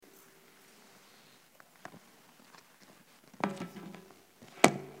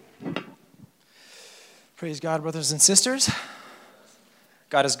Praise God, brothers and sisters.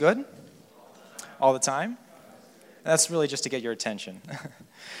 God is good all the time. That's really just to get your attention. All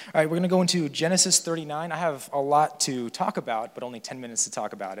right, we're going to go into Genesis 39. I have a lot to talk about, but only 10 minutes to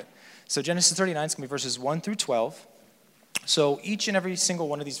talk about it. So Genesis 39 is going to be verses 1 through 12. So each and every single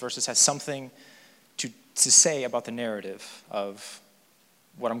one of these verses has something to say about the narrative of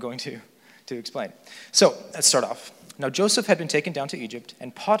what I'm going to explain. So let's start off. Now Joseph had been taken down to Egypt,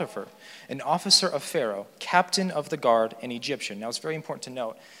 and Potiphar, an officer of Pharaoh, captain of the guard, an Egyptian. Now it's very important to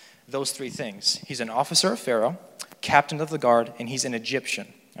note those three things. He's an officer of Pharaoh, captain of the guard, and he's an Egyptian.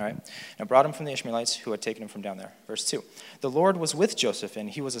 All right. Now brought him from the Ishmaelites who had taken him from down there. Verse 2. The Lord was with Joseph, and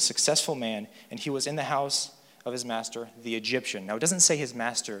he was a successful man, and he was in the house of his master, the Egyptian. Now it doesn't say his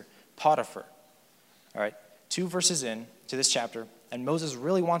master, Potiphar. All right. 2 verses in to this chapter, and Moses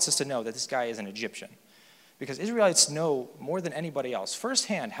really wants us to know that this guy is an Egyptian. Because Israelites know more than anybody else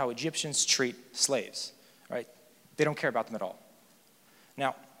firsthand how Egyptians treat slaves, right? They don't care about them at all.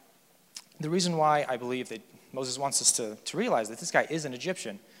 Now, the reason why I believe that Moses wants us to realize that this guy is an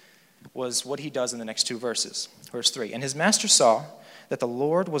Egyptian was what he does in the next 2 verses. Verse 3, and his master saw that the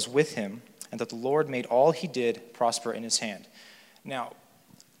Lord was with him and that the Lord made all he did prosper in his hand. Now,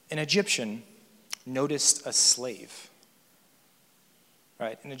 an Egyptian noticed a slave.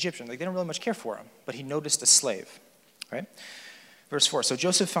 Right, an Egyptian, they didn't really much care for him, but he noticed a slave, right? Verse 4, so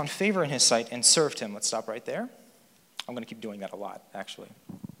Joseph found favor in his sight and served him. Let's stop right there. I'm going to keep doing that a lot, actually.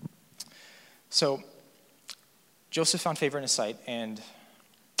 So Joseph found favor in his sight, and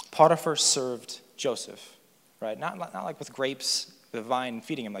Potiphar served Joseph, right? Not like with grapes, the vine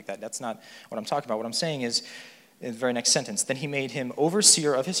feeding him like that. That's not what I'm talking about. What I'm saying is, in the very next sentence, then he made him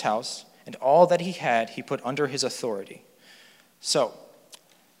overseer of his house, and all that he had he put under his authority. So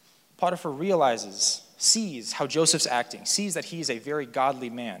Potiphar sees how Joseph's acting, sees that he's a very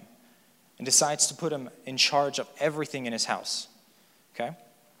godly man, and decides to put him in charge of everything in his house. Okay?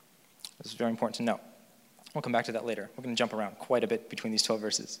 This is very important to note. We'll come back to that later. We're going to jump around quite a bit between these 12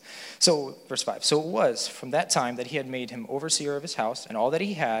 verses. So, verse 5. So it was from that time that he had made him overseer of his house, and all that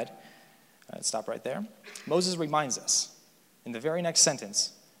he had, stop right there. Moses reminds us in the very next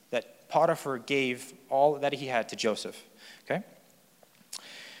sentence that Potiphar gave all that he had to Joseph. Okay?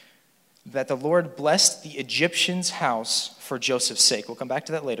 That the Lord blessed the Egyptian's house for Joseph's sake. We'll come back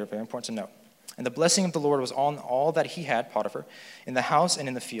to that later, very important to note. And the blessing of the Lord was on all that he had, Potiphar, in the house and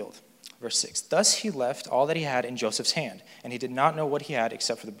in the field. Verse 6, thus he left all that he had in Joseph's hand, and he did not know what he had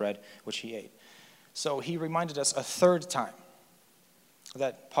except for the bread which he ate. So he reminded us a third time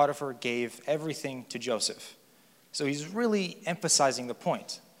that Potiphar gave everything to Joseph. So he's really emphasizing the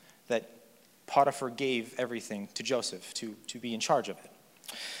point that Potiphar gave everything to Joseph to be in charge of it.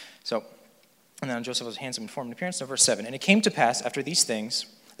 So, and then Joseph was handsome in form and appearance. Now, verse 7. And it came to pass after these things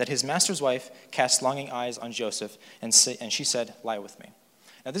that his master's wife cast longing eyes on Joseph, and she said, lie with me.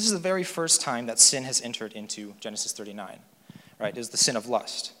 Now, this is the very first time that sin has entered into Genesis 39, right? It is the sin of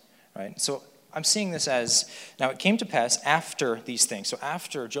lust, right? So I'm seeing this as, now it came to pass after these things, so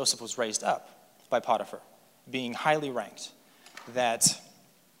after Joseph was raised up by Potiphar, being highly ranked, that,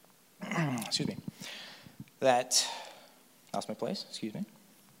 lost my place,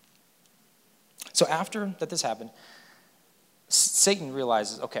 So after that this happened, Satan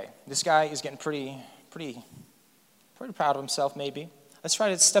realizes, okay, this guy is getting pretty proud of himself maybe. Let's try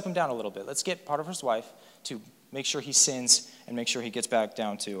to step him down a little bit. Let's get Potiphar's wife to make sure he sins and make sure he gets back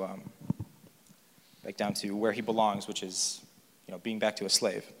down to where he belongs, which is, being back to a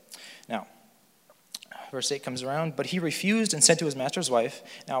slave. Now, verse 8 comes around, but he refused and said to his master's wife,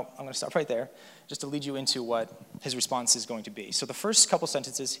 now I'm going to stop right there, just to lead you into what his response is going to be. So the first couple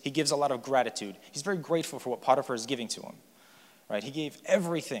sentences, he gives a lot of gratitude. He's very grateful for what Potiphar is giving to him. Right? He gave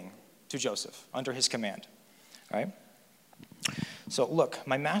everything to Joseph under his command. Right? So look,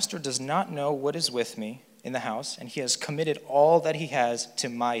 my master does not know what is with me in the house, and he has committed all that he has to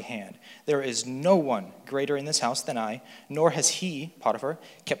my hand. There is no one greater in this house than I, nor has he, Potiphar,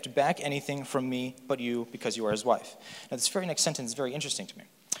 kept back anything from me but you, because you are his wife. Now this very next sentence is very interesting to me.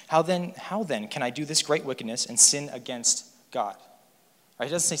 How then can I do this great wickedness and sin against God? Right?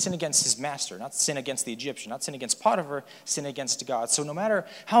 He doesn't say sin against his master, not sin against the Egyptian, not sin against Potiphar, sin against God. So no matter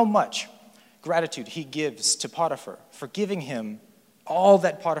how much gratitude he gives to Potiphar for giving him all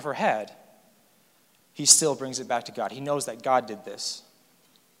that Potiphar had, he still brings it back to God. He knows that God did this.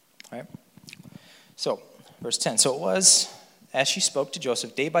 Right? So, verse 10. So it was, as she spoke to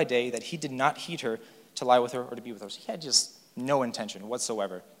Joseph day by day, that he did not heed her to lie with her or to be with her. So he had just no intention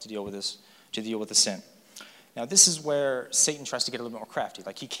whatsoever to deal with the sin. Now, this is where Satan tries to get a little bit more crafty.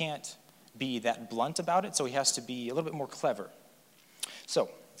 Like, he can't be that blunt about it, so he has to be a little bit more clever. So,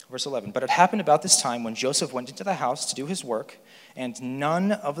 verse 11. But it happened about this time when Joseph went into the house to do his work, and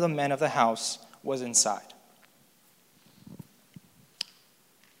none of the men of the house was inside.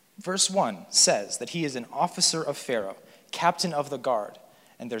 Verse 1 says that he is an officer of Pharaoh, captain of the guard,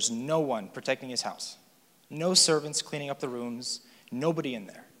 and there's no one protecting his house. No servants cleaning up the rooms, nobody in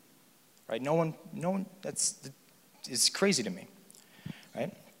there. Right? No one, it's crazy to me.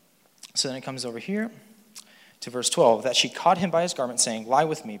 Right? So then it comes over here to verse 12, that she caught him by his garment, saying, lie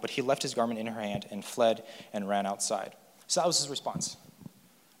with me. But he left his garment in her hand and fled and ran outside. So that was his response,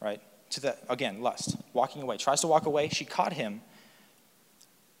 right? To the, again, lust, walking away. Tries to walk away. She caught him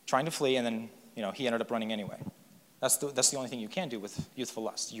trying to flee, and then, he ended up running anyway. That's the only thing you can do with youthful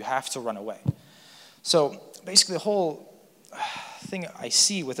lust. You have to run away. So basically the whole thing I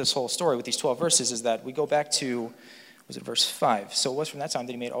see with this whole story, with these 12 verses, is that we go back to, was it verse 5? So it was from that time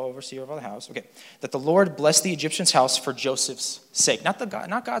that he made all overseer of all the house. Okay. That the Lord blessed the Egyptian's house for Joseph's sake.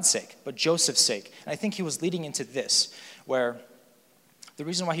 Not God's sake, but Joseph's sake. And I think he was leading into this, where the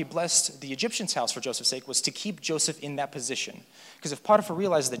reason why he blessed the Egyptian's house for Joseph's sake was to keep Joseph in that position. Because if Potiphar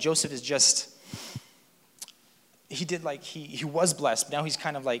realizes that Joseph is just, he was blessed, but now he's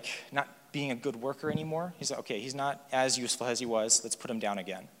kind of like not being a good worker anymore. He's like, okay, he's not as useful as he was. Let's put him down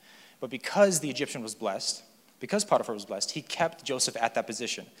again. But because the Egyptian was blessed, because Potiphar was blessed, he kept Joseph at that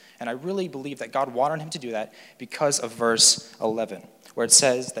position. And I really believe that God wanted him to do that because of verse 11, where it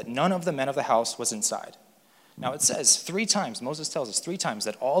says that none of the men of the house was inside. Now it says 3 times, Moses tells us 3 times,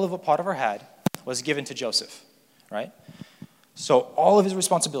 that all of what Potiphar had was given to Joseph, right? So all of his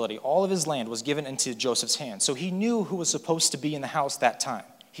responsibility, all of his land was given into Joseph's hands. So he knew who was supposed to be in the house that time.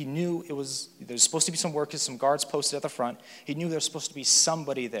 He knew there's supposed to be some workers, some guards posted at the front. He knew there was supposed to be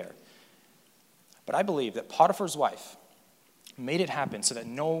somebody there. But I believe that Potiphar's wife made it happen so that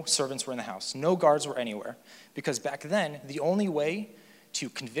no servants were in the house, no guards were anywhere, because back then, the only way to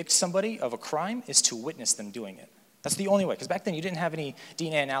convict somebody of a crime is to witness them doing it. That's the only way, because back then you didn't have any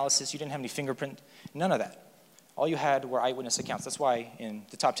DNA analysis, you didn't have any fingerprint, none of that. All you had were eyewitness accounts. That's why in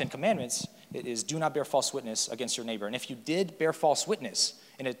the top 10 commandments, it is do not bear false witness against your neighbor. And if you did bear false witness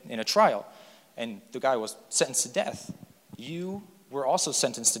in a trial, and the guy was sentenced to death, you were also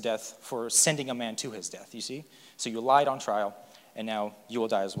sentenced to death for sending a man to his death, you see? So you lied on trial, and now you will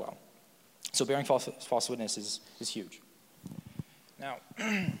die as well. So bearing false witness is huge. Now,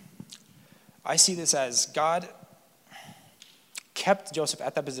 I see this as God kept Joseph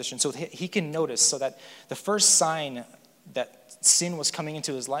at that position so that he can notice, so that the first sign that sin was coming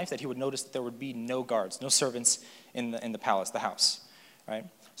into his life, that he would notice that there would be no guards, no servants in the palace, the house, right?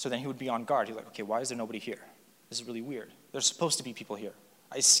 So then he would be on guard. He's like, okay, why is there nobody here? This is really weird. There's supposed to be people here.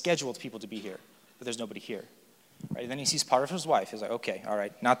 I scheduled people to be here, but there's nobody here, right? And then he sees Potiphar's wife. He's like, okay, all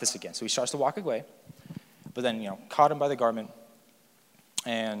right, not this again. So he starts to walk away, but then, caught him by the garment,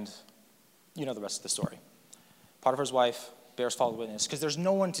 and you know the rest of the story. Potiphar's wife bears false witness because there's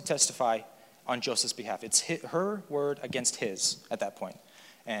no one to testify on Joseph's behalf. It's her word against his at that point.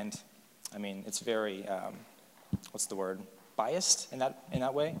 And, I mean, it's very, biased in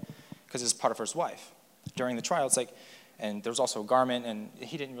that way, because it's Potiphar's wife. During the trial, it's like, and there was also a garment, and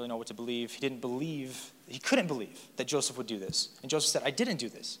he didn't really know what to believe. He couldn't believe that Joseph would do this. And Joseph said, I didn't do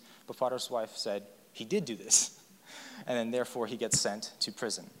this. But Potiphar's wife said, he did do this. And then, therefore, he gets sent to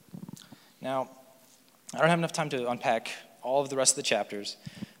prison. Now, I don't have enough time to unpack all of the rest of the chapters,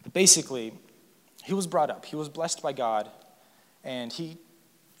 but basically, he was brought up. He was blessed by God, and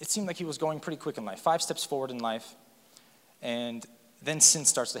it seemed like he was going pretty quick in life, 5 steps forward in life, and then sin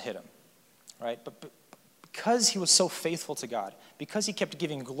starts to hit him, right? But because he was so faithful to God, because he kept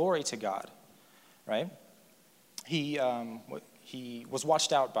giving glory to God, right? He was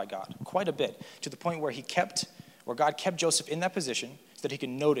watched out by God quite a bit, to the point where God kept Joseph in that position so that he could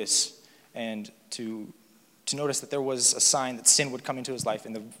notice and to notice that there was a sign that sin would come into his life,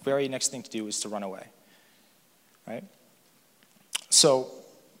 and the very next thing to do is to run away, right? So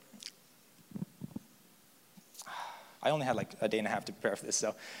I only had like a day and a half to prepare for this,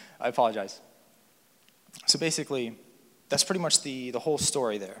 so I apologize. So basically, that's pretty much the whole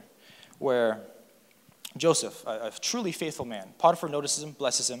story there, where Joseph, a truly faithful man, Potiphar notices him,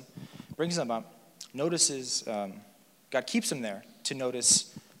 blesses him, brings him up, notices, God keeps him there to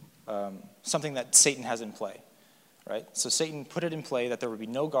notice something that Satan has in play, right? So Satan put it in play that there would be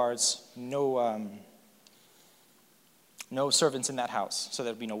no guards, no servants in that house, so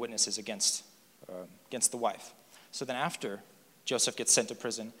there would be no witnesses against the wife. So then after Joseph gets sent to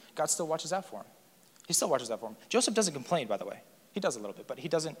prison, God still watches out for him. He still watches out for him. Joseph doesn't complain, by the way. He does a little bit, but he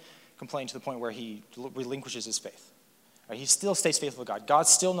doesn't complain to the point where he relinquishes his faith. Right? He still stays faithful to God. God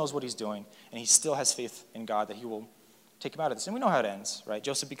still knows what he's doing, and he still has faith in God that he will take him out of this. And we know how it ends, right?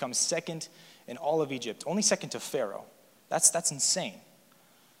 Joseph becomes second in all of Egypt, only second to Pharaoh. That's insane.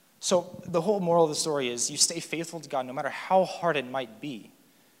 So the whole moral of the story is you stay faithful to God no matter how hard it might be.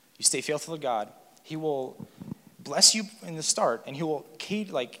 You stay faithful to God. He will bless you in the start, and he will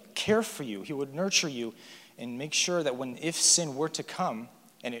care for you. He would nurture you and make sure that if sin were to come,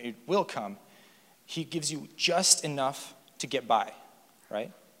 and it will come, he gives you just enough to get by,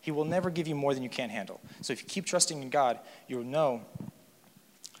 right? He will never give you more than you can handle. So if you keep trusting in God, you'll know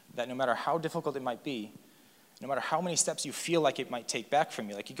that no matter how difficult it might be, no matter how many steps you feel like it might take back from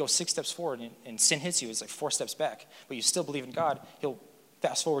you, like you go 6 steps forward and sin hits you, it's like 4 steps back, but you still believe in God, he'll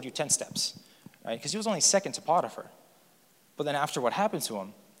fast forward you 10 steps, right? Because he was only second to Potiphar. But then after what happened to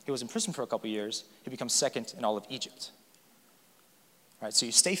him, he was in prison for a couple years, he becomes second in all of Egypt. All right, so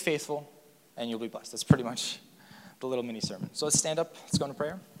you stay faithful, and you'll be blessed. That's pretty much the little mini sermon. So let's stand up, let's go into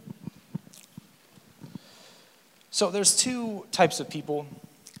prayer. So there's 2 types of people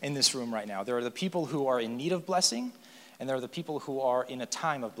in this room right now. There are the people who are in need of blessing, and there are the people who are in a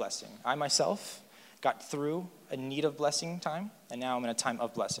time of blessing. I myself got through a need of blessing time, and now I'm in a time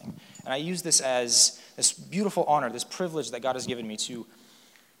of blessing. And I use this as this beautiful honor, this privilege that God has given me to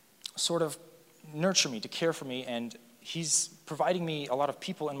sort of nurture me, to care for me, and he's providing me a lot of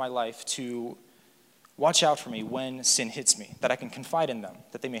people in my life to watch out for me when sin hits me, that I can confide in them,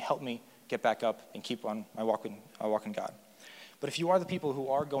 that they may help me get back up and keep on my walk in God. But if you are the people who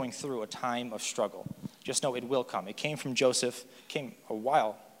are going through a time of struggle, just know it will come. It came from Joseph, came a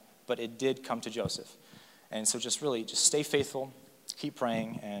while, but it did come to Joseph. And so just stay faithful, keep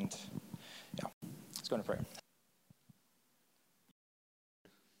praying, and yeah, let's go into prayer.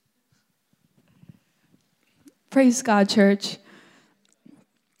 Praise God, church.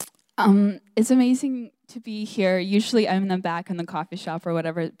 It's amazing to be here. Usually I'm in the back in the coffee shop or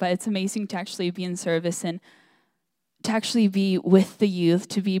whatever, but it's amazing to actually be in service and to actually be with the youth,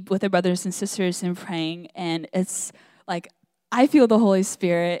 to be with the brothers and sisters and praying. And it's like, I feel the Holy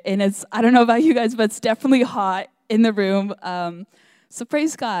Spirit, and I don't know about you guys, but it's definitely hot in the room. So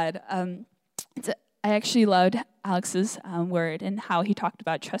praise God. I actually loved Alex's word and how he talked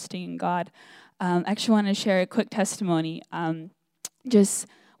about trusting in God. I actually want to share a quick testimony, just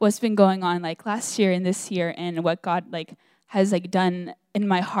what's been going on like last year and this year, and what God has done in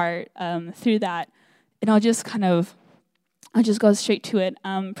my heart through that. And I'll just go straight to it.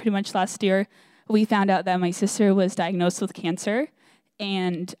 Pretty much last year, we found out that my sister was diagnosed with cancer,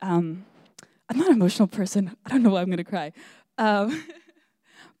 and I'm not an emotional person. I don't know why I'm going to cry.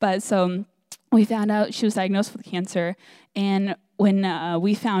 But so we found out she was diagnosed with cancer, and when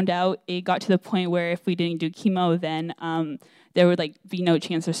we found out, it got to the point where if we didn't do chemo, then there would be no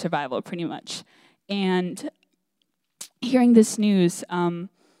chance of survival, pretty much. And hearing this news,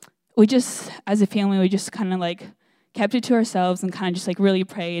 we just, as a family, we just kind of kept it to ourselves and kind of just really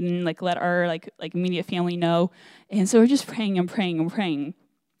prayed and let our immediate family know. And so we're just praying and praying and praying.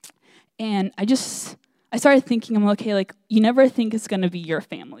 And I started thinking, I'm okay, you never think it's going to be your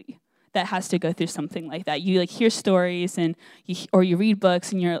family that has to go through something like that. You hear stories and you read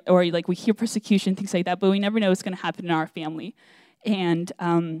books and we hear persecution, things like that, but we never know what's going to happen in our family. And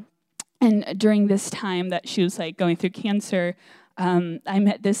during this time that she was going through cancer, I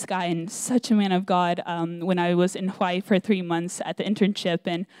met this guy, and such a man of God, when I was in Hawaii for 3 months at the internship,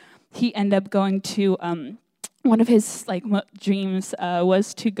 and he ended up going to, one of his dreams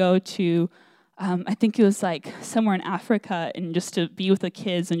was to go to, I think it was somewhere in Africa, and just to be with the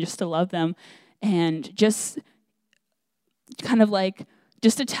kids and just to love them, and just kind of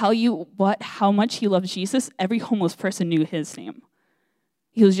just to tell you how much he loved Jesus. Every homeless person knew his name.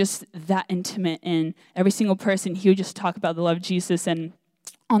 He was just that intimate, and every single person, he would just talk about the love of Jesus. And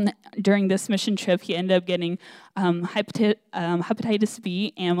during this mission trip, he ended up getting hepatitis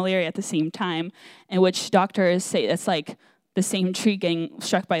B and malaria at the same time, in which doctors say that's the same tree getting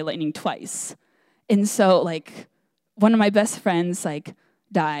struck by lightning twice. And so, one of my best friends,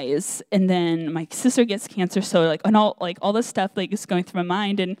 dies, and then my sister gets cancer, so, and all this stuff, is going through my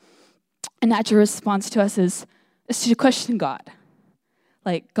mind, and a natural response to us is to question God.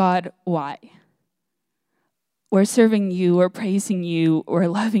 God, why? We're serving you, we're praising you, we're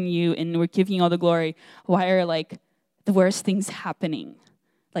loving you, and we're giving you all the glory. Why are, the worst things happening?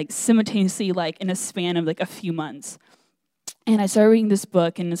 Simultaneously, in a span of, a few months. And I started reading this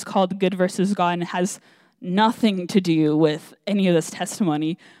book, and it's called Good versus God, and it has nothing to do with any of this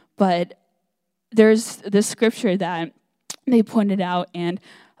testimony, but there's this scripture that they pointed out, and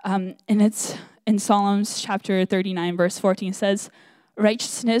it's in Psalms chapter 39, verse 14, says,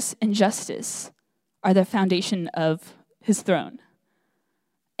 righteousness and justice are the foundation of his throne.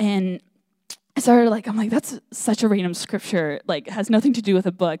 And I'm like, that's such a random scripture, like, has nothing to do with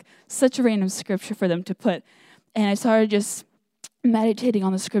a book, such a random scripture for them to put. And I started just meditating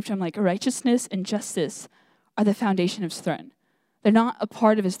on the scripture. I'm like, righteousness and justice are the foundation of his throne. They're not a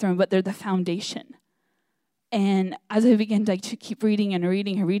part of his throne, but they're the foundation. And as I began to keep reading and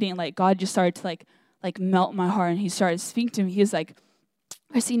reading and reading, like, God just started to like melt my heart, and he started speaking to me. He was like,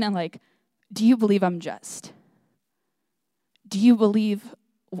 Christina, like, do you believe I'm just? Do you believe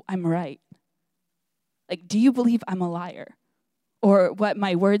I'm right? Like, do you believe I'm a liar? Or what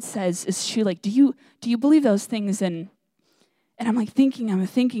my word says is true? Like, do you believe those things? And I'm like thinking, and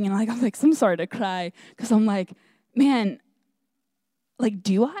like I'm so sorry to cry, because I'm like, man, like,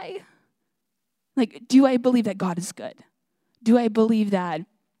 do I? Like, do I believe that God is good? Do I believe that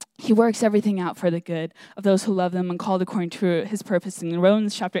he works everything out for the good of those who love them and called according to his purpose? In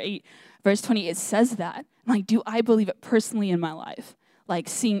Romans chapter 8, verse 20, it says that. Like, do I believe it personally in my life? Like,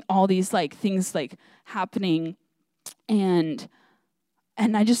 seeing all these like things like happening, and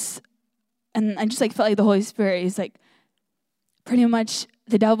I just like felt like the Holy Spirit is like, pretty much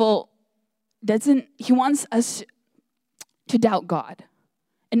the devil he wants us to doubt God.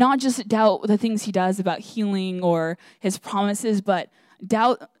 And not just doubt the things he does about healing or his promises, but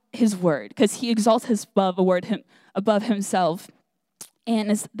doubt his word, because he exalts his above himself. And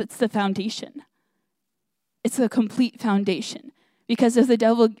that's the foundation. It's a complete foundation. Because if the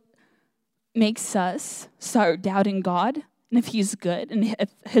devil makes us start doubting God, and if he's good, and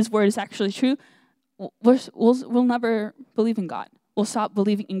if his word is actually true, we'll never believe in God. We'll stop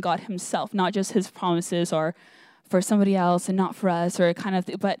believing in God himself, not just his promises or for somebody else and not for us, or kind of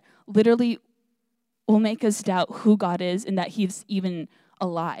but literally will make us doubt who God is and that he's even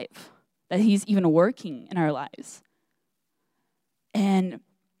alive, that he's even working in our lives. And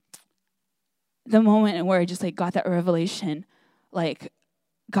the moment where I just like got that revelation, like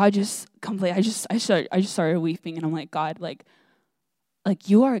God just completely, I just started weeping, and I'm like, God, like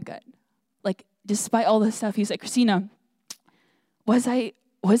you are good. Like, despite all this stuff, he's like, Christina, was I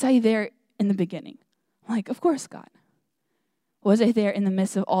there in the beginning? I'm like, of course, God. Was I there in the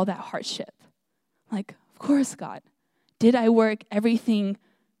midst of all that hardship? I'm like, of course, God. Did I work everything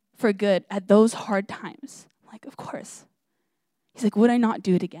for good at those hard times? I'm like, of course. He's like, would I not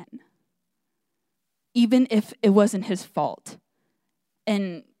do it again? Even if it wasn't his fault.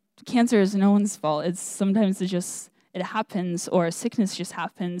 And cancer is no one's fault. It happens, or sickness just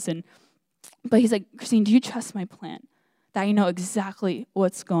happens. But he's like, Christine, do you trust my plan? That I know exactly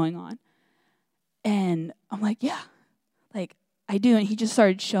what's going on. And I'm like, yeah, like I do. And he just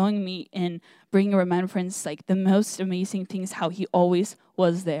started showing me and bringing remembrance, like the most amazing things, how he always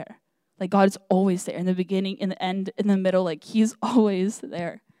was there. Like God is always there in the beginning, in the end, in the middle, like he's always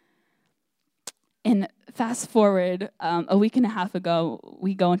there. And fast forward, a week and a half ago,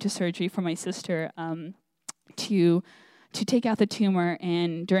 we go into surgery for my sister to take out the tumor.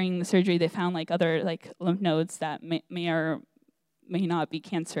 And during the surgery, they found like other like lymph nodes that may or may not be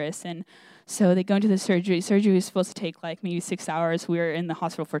cancerous. And so they go into the surgery. Surgery was supposed to take like maybe 6 hours. We were in the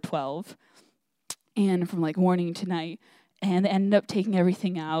hospital for 12, and from like morning to night. And they ended up taking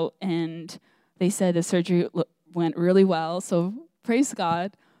everything out. And they said the surgery went really well. So praise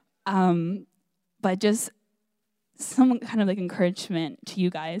God. But just some kind of like encouragement to you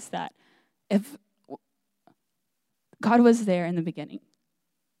guys that if God was there in the beginning,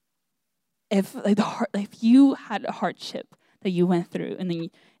 if like if you had a hardship that you went through,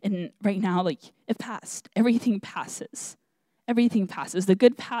 and right now like it passed, everything passes, the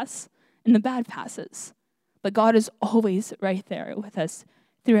good pass and the bad passes, but God is always right there with us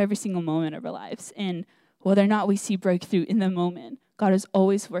through every single moment of our lives. And whether or not we see breakthrough in the moment, God is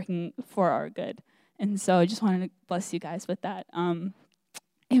always working for our good. And so I just wanted to bless you guys with that.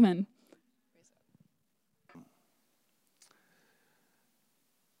 Amen.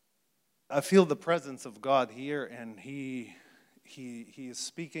 I feel the presence of God here, and He is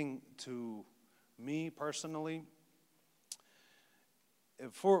speaking to me personally.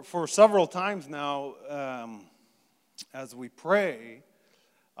 For several times now, as we pray,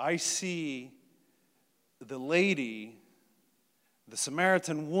 I see the lady, the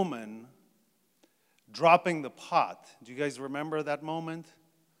Samaritan woman, dropping the pot. Do you guys remember that moment?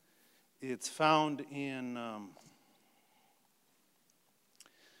 It's found in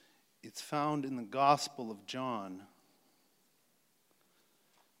the Gospel of John.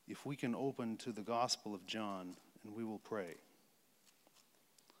 If we can open to the Gospel of John, and we will pray.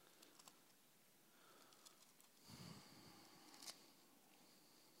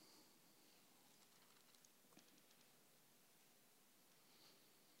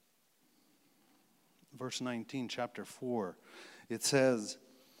 Verse 19, chapter 4, it says,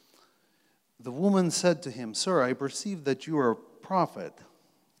 The woman said to him, "Sir, I perceive that you are a prophet.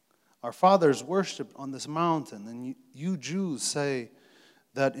 Our fathers worshipped on this mountain, and you Jews say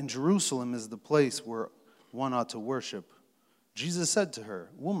that in Jerusalem is the place where one ought to worship." Jesus said to her,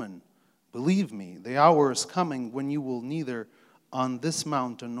 "Woman, believe me, the hour is coming when you will neither on this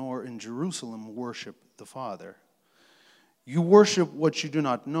mountain nor in Jerusalem worship the Father. You worship what you do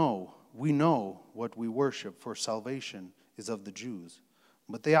not know. We know what we worship, for salvation is of the Jews.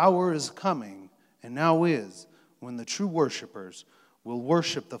 But the hour is coming, and now is, when the true worshipers will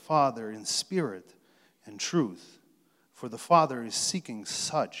worship the Father in spirit and truth. For the Father is seeking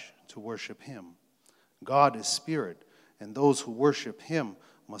such to worship him. God is spirit, and those who worship him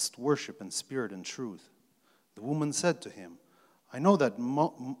must worship in spirit and truth." The woman said to him, I know that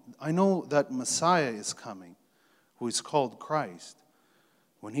Messiah is coming, who is called Christ.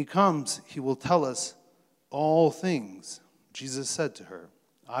 When he comes, he will tell us all things. Jesus said to her,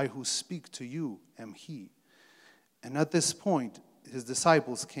 "I who speak to you am he." And at this point, his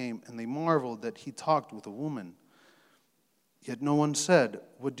disciples came, and they marveled that he talked with a woman. Yet no one said,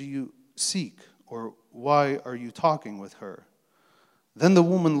 "What do you seek?" or "Why are you talking with her?" Then the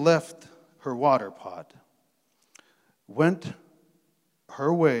woman left her water pot, went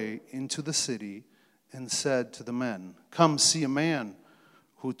her way into the city, and said to the men, "Come see a man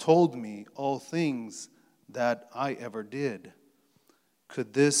who told me all things that I ever did.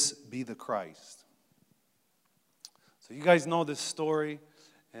 Could this be the Christ?" So you guys know this story,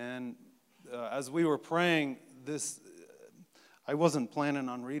 and as we were praying, I wasn't planning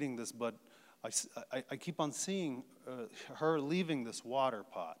on reading this, but I keep on seeing her leaving this water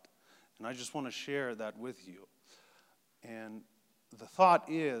pot, and I just want to share that with you. And the thought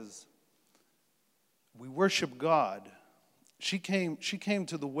is, we worship God. She came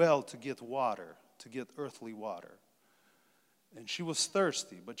to the well to get water, to get earthly water. And she was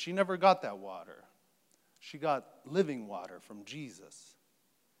thirsty, but she never got that water. She got living water from Jesus.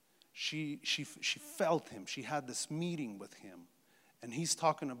 She felt him. She had this meeting with him. And he's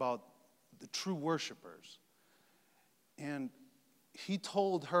talking about the true worshipers. And he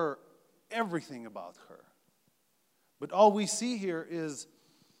told her everything about her. But all we see here is,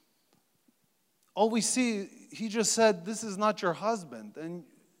 he just said, "This is not your husband." And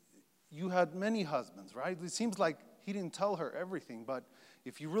you had many husbands, right? It seems like he didn't tell her everything. But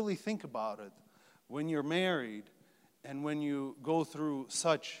if you really think about it, when you're married and when you go through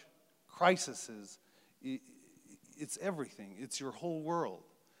such crises, it's everything. It's your whole world.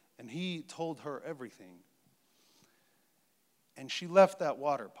 And he told her everything. And she left that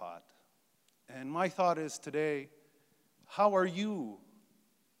water pot. And my thought is today, how are you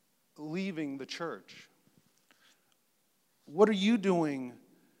leaving the church? What are you doing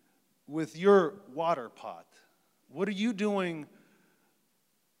with your water pot? What are you doing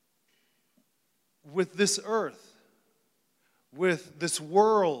with this earth, with this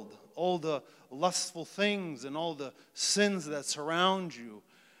world, all the lustful things and all the sins that surround you?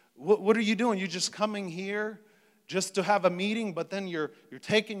 What are you doing? You're just coming here just to have a meeting, but then you're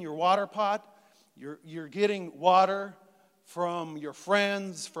taking your water pot, you're getting water from your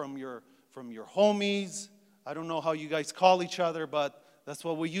friends, from your homies. I don't know how you guys call each other, but that's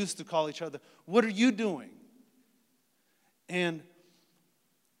what we used to call each other. What are you doing? And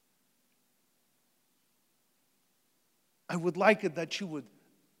I would like it that you would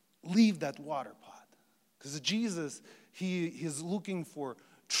leave that water pot. Because Jesus, he is looking for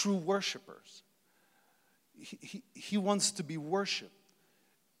true worshipers. He wants to be worshiped.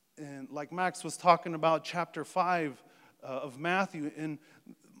 And like Max was talking about chapter 5 of Matthew, and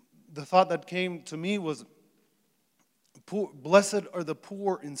the thought that came to me was, blessed are the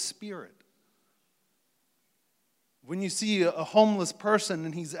poor in spirit. When you see a homeless person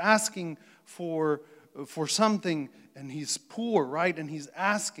and he's asking for something, and he's poor, right? And he's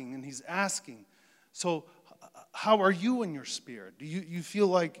asking. So how are you in your spirit? Do you feel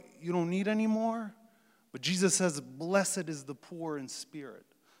like you don't need any more? But Jesus says, blessed is the poor in spirit.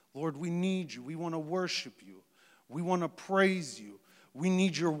 Lord, we need you. We want to worship you. We want to praise you. We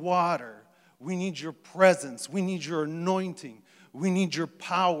need your water. We need your presence. We need your anointing. We need your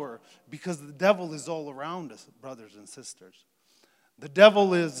power, because the devil is all around us, brothers and sisters. The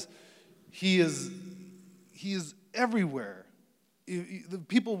devil is everywhere. The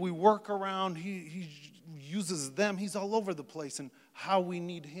people we work around, he uses them. He's all over the place. And how we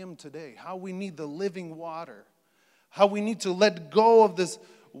need him today, how we need the living water, how we need to let go of this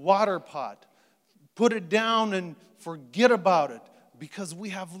water pot, put it down and forget about it, because we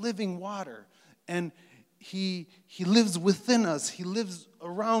have living water. And he lives within us. He lives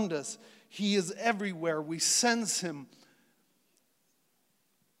around us. He is everywhere. We sense him.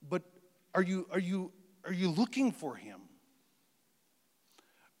 But Are you looking for him?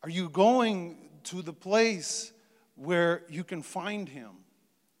 Are you going to the place where you can find him?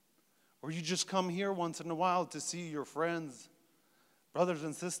 Or you just come here once in a while to see your friends, brothers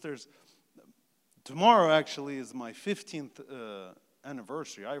and sisters? Tomorrow actually is my 15th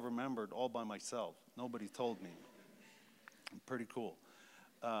anniversary. I remembered all by myself. Nobody told me. Pretty cool.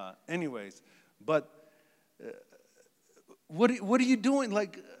 Anyways, but what are you doing?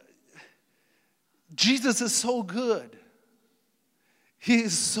 Like, Jesus is so good. He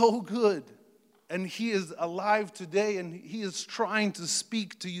is so good. And he is alive today, and he is trying to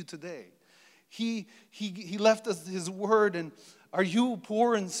speak to you today. He left us his word. And are you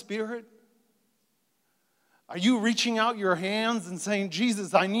poor in spirit? Are you reaching out your hands and saying,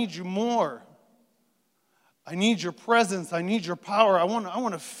 Jesus, I need you more. I need your presence. I need your power. I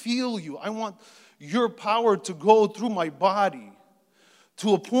want to feel you. I want your power to go through my body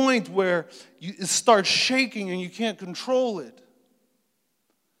to a point where it starts shaking and you can't control it.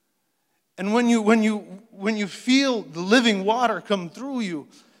 And when you feel the living water come through you,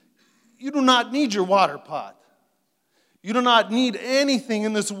 you do not need your water pot. You do not need anything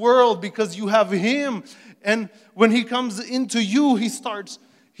in this world because you have him. And when he comes into you, he starts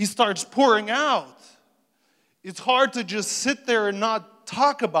pouring out. It's hard to just sit there and not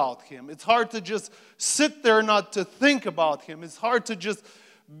talk about him. It's hard to just sit there and not to think about him. It's hard to just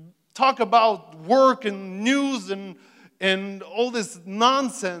talk about work and news and all this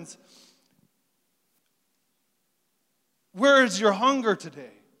nonsense. Where is your hunger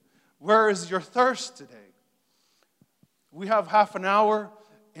today? Where is your thirst today? We have half an hour,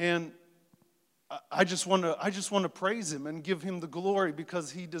 and I just want to praise him and give him the glory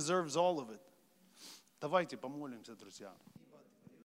because he deserves all of it. Давайте помолимся, друзья.